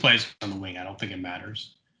even if he plays on the wing, I don't think it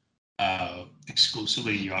matters.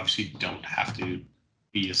 Exclusively, you obviously don't have to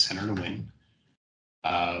be a center to win.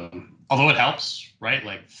 Although it helps, right?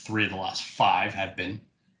 Like 3 of the last 5 have been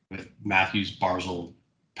with Matthews, Barzal,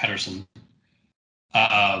 Pettersson.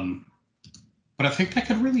 But I think that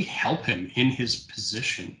could really help him in his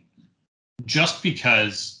position just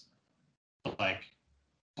because, like,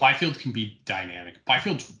 Byfield can be dynamic.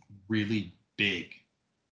 Byfield's really big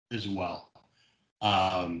as well.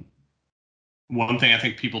 One thing I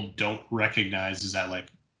think people don't recognize is that, like,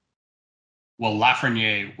 well,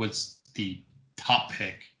 Lafreniere was the top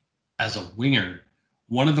pick as a winger.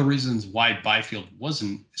 One of the reasons why Byfield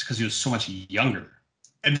wasn't is because he was so much younger.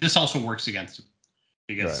 And this also works against him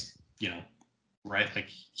because, right? Like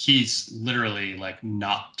he's literally like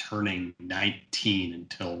not turning 19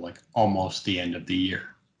 until like almost the end of the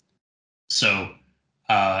year. So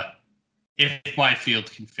if Byfield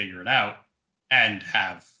can figure it out and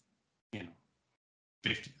have,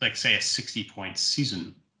 50, like say a 60-point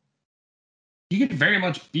season, he could very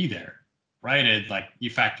much be there, right? And like you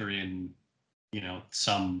factor in,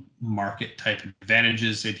 some market type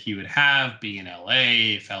advantages that he would have being in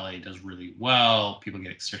LA. If LA does really well, people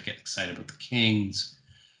start getting excited about the Kings.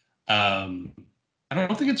 I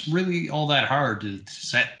don't think it's really all that hard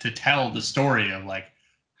to tell the story of like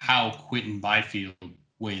how Quinton Byfield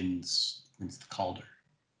wins the Calder.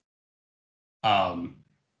 And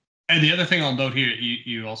the other thing I'll note here,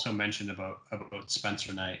 you also mentioned about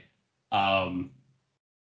Spencer Knight. The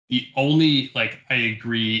only, like, I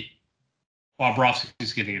agree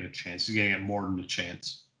Bobrovsky's getting it a chance. He's getting it more than a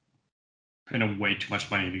chance. Paying way too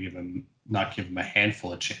much money to not give him a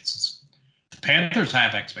handful of chances. The Panthers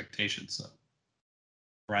have expectations, though,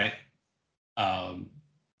 right?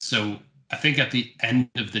 So I think at the end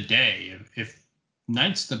of the day, if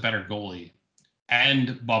Knight's the better goalie and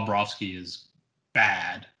Bobrovsky is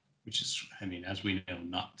bad, which is, I mean, as we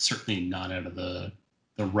know, certainly not out of the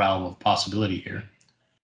realm of possibility here.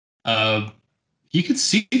 You could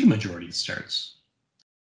see the majority of starts.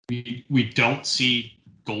 We don't see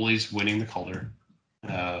goalies winning the Calder.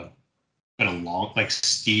 Been a long, like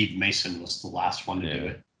Steve Mason was the last one to do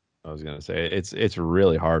it. I was gonna say it's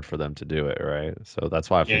really hard for them to do it, right? So that's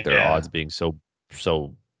why I think their odds being so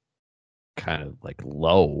kind of like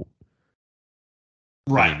low.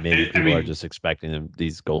 Right. I mean, maybe people are just expecting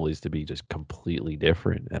these goalies to be just completely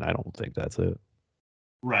different, and I don't think that's it.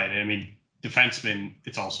 Right. I mean, defensemen,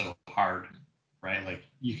 it's also hard, right? Like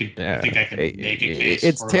you could think I could make a case.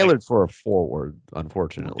 It's tailored for a forward,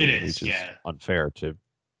 unfortunately. It is, which is unfair to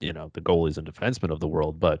the goalies and defensemen of the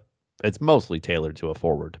world, but it's mostly tailored to a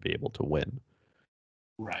forward to be able to win.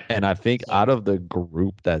 Right. And I think out of the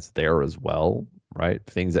group that's there as well, right?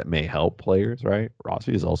 Things that may help players, right?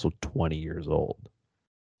 Rossi is also 20 years old.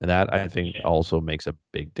 And that I think also makes a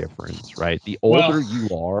big difference, right? The older you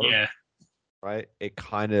are, right? It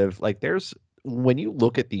kind of like when you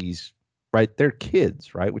look at these, right? They're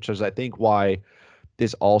kids, right? Which is I think why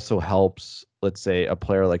this also helps, let's say, a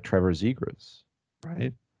player like Trevor Zegras,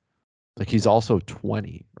 right? Like he's also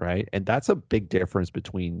 20, right? And that's a big difference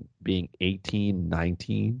between being 18,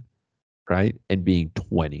 19, right? And being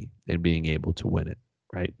 20 and being able to win it,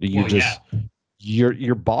 right?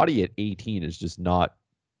 Your body at 18 is just not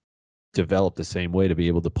developed the same way to be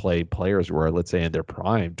able to play players who are, let's say, in their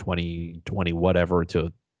prime, 20 whatever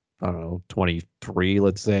to, I don't know, 23,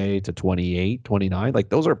 let's say, to 28, 29. Like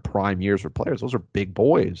those are prime years for players. Those are big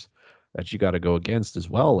boys that you got to go against as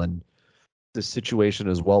well. And the situation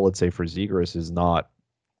as well, let's say for Zegras is not,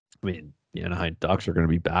 I mean, the Anaheim Ducks are going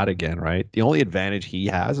to be bad again, right? The only advantage he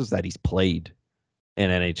has is that he's played an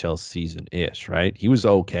NHL season-ish, right? He was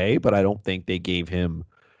okay, but I don't think they gave him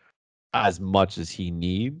as much as he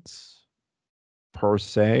needs per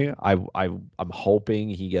se. I'm hoping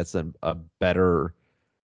he gets a better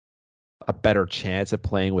chance at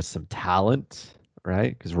playing with some talent,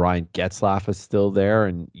 right? Because Ryan Getzlaf is still there,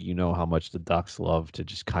 and you know how much the Ducks love to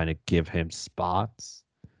just kind of give him spots.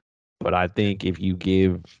 But I think if you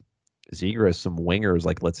give Zegras some wingers,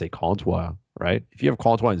 like let's say Comtois, right? If you have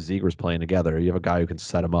Comtois and Zegras playing together, you have a guy who can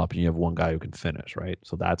set them up, and you have one guy who can finish, right?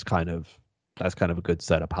 So that's kind of a good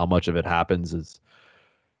setup. How much of it happens is,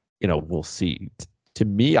 we'll see. To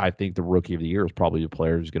me, I think the rookie of the year is probably a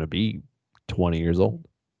player who's going to be 20 years old,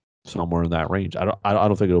 somewhere in that range. I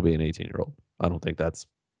don't think it'll be an 18-year-old. I don't think that's.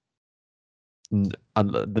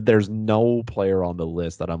 There's no player on the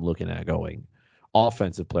list that I'm looking at going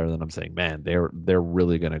offensive player that I'm saying, man, they're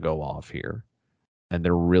really going to go off here, and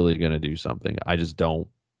they're really going to do something. I just don't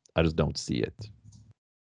see it.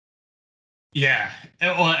 Yeah.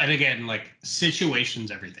 Well, and again, like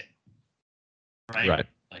situation's everything, right? Right.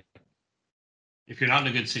 Like if you're not in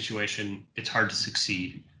a good situation, it's hard to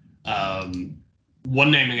succeed.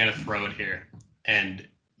 One name I'm going to throw it here, and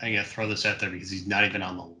I'm going to throw this out there because he's not even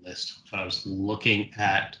on the list. But I was looking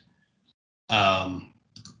at, I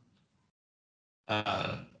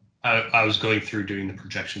was going through doing the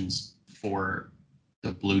projections for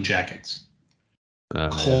the Blue Jackets.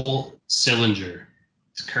 Cole Sillinger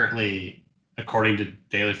is currently, according to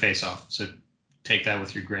Daily Faceoff, so take that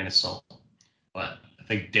with your grain of salt. But I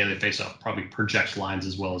think Daily Faceoff probably projects lines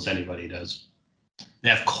as well as anybody does. They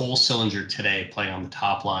have Cole Sillinger today playing on the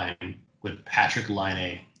top line with Patrick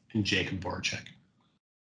Laine and Jacob Voracek.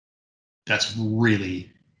 That's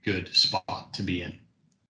really good spot to be in.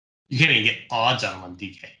 You can't even get odds on him on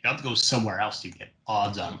DK. You have to go somewhere else to get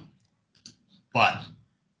odds on him. But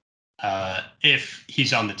if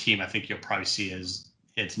he's on the team, I think you'll probably see his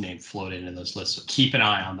name float into those lists. So keep an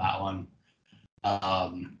eye on that one.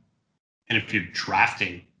 And if you're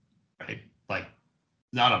drafting, right, like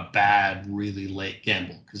not a bad, really late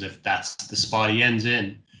gamble, because if that's the spot he ends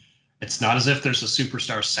in, it's not as if there's a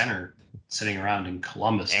superstar center sitting around in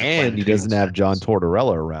Columbus. And he doesn't have John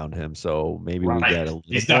Tortorella around him, so maybe we get a little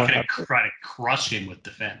He's not going to try to crush him with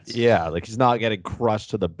defense. Yeah, like he's not getting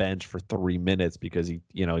crushed to the bench for 3 minutes because he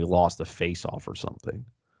lost a face-off or something.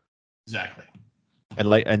 Exactly. And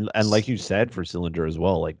like you said for Sillinger as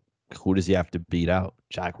well, like who does he have to beat out?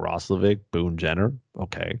 Jack Roslovic, Boone Jenner?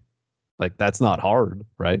 Okay. Like that's not hard,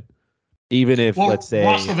 right? Even if let's say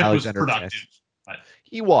Roslovic Alexander was productive.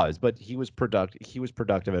 He was, but he was productive. He was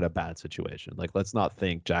productive in a bad situation. Like, let's not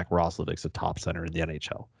think Jack Roslovic's a top center in the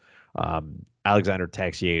NHL. Alexander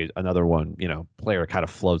Texier, another one, player kind of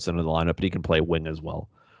floats into the lineup, but he can play wing as well.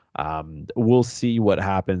 We'll see what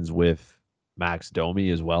happens with Max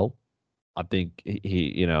Domi as well. I think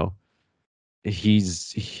he's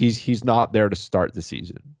not there to start the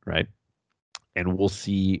season, right? And we'll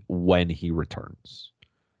see when he returns.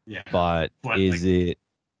 Yeah. But is it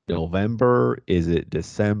November? Is it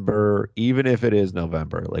December? Even if it is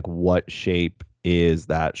November, like, what shape is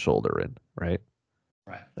that shoulder in, right?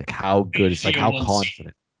 Right. Like, how good, it's like, how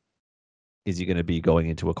confident is he going to be going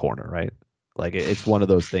into a corner, right? Like, it's one of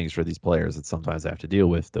those things for these players that sometimes they have to deal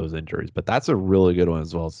with those injuries. But that's a really good one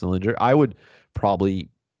as well. Sillinger, I would probably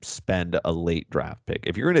spend a late draft pick.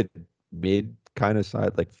 If you're in a mid kind of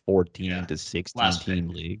side, like 14 to 16 team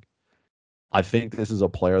league, I think this is a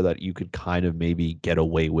player that you could kind of maybe get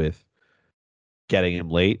away with getting him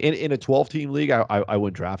late. In a 12-team league, I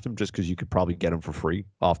would draft him just because you could probably get him for free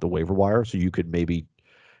off the waiver wire. So you could maybe,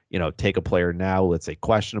 take a player now, let's say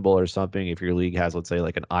questionable or something. If your league has, let's say,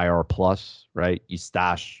 like an IR plus, right? You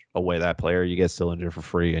stash away that player, you get Sillinger for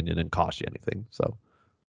free, and it didn't cost you anything. So,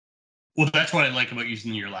 well, that's what I like about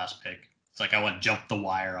using your last pick. It's like I want to jump the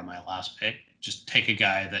wire on my last pick. Just take a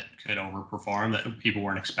guy that could overperform that people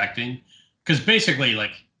weren't expecting. Because basically,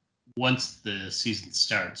 like, once the season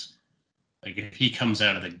starts, like, if he comes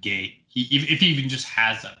out of the gate, if he even just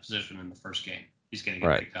has that position in the first game, he's going to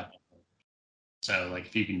get picked up. So, like,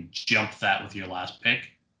 if you can jump that with your last pick,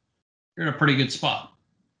 you're in a pretty good spot.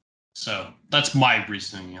 So that's my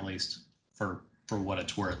reasoning, at least, for what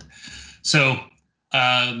it's worth. So,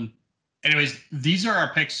 anyways, these are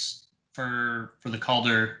our picks for the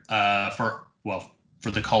Calder for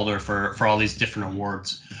the Calder for all these different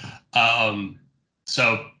awards.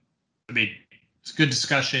 So, I mean, it's a good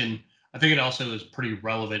discussion. I think it also is pretty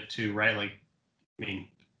relevant too, right? Like, I mean,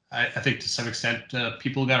 I think to some extent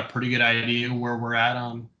people got a pretty good idea where we're at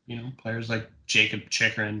on players like Jacob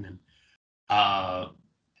Chychrun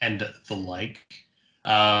and the like.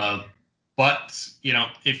 But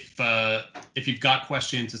if you've got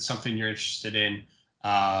questions, it's something you're interested in.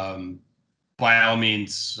 By all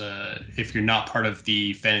means, if you're not part of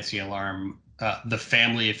the Fantasy Alarm, the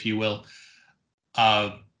family, if you will,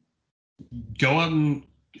 go on.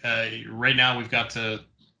 Right now,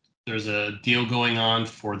 there's a deal going on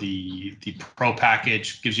for the pro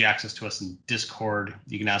package. Gives you access to us in Discord.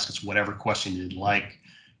 You can ask us whatever question you'd like.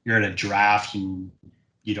 You're in a draft and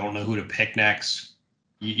you don't know who to pick next.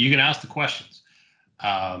 You can ask the questions.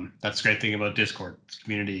 That's the great thing about Discord. It's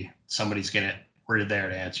community. We're there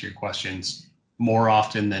to answer your questions more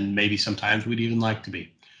often than maybe sometimes we'd even like to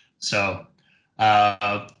be. So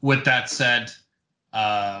with that said,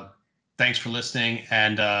 thanks for listening,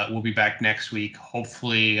 and we'll be back next week,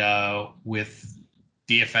 hopefully with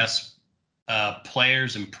DFS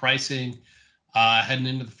players and pricing heading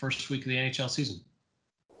into the first week of the NHL season.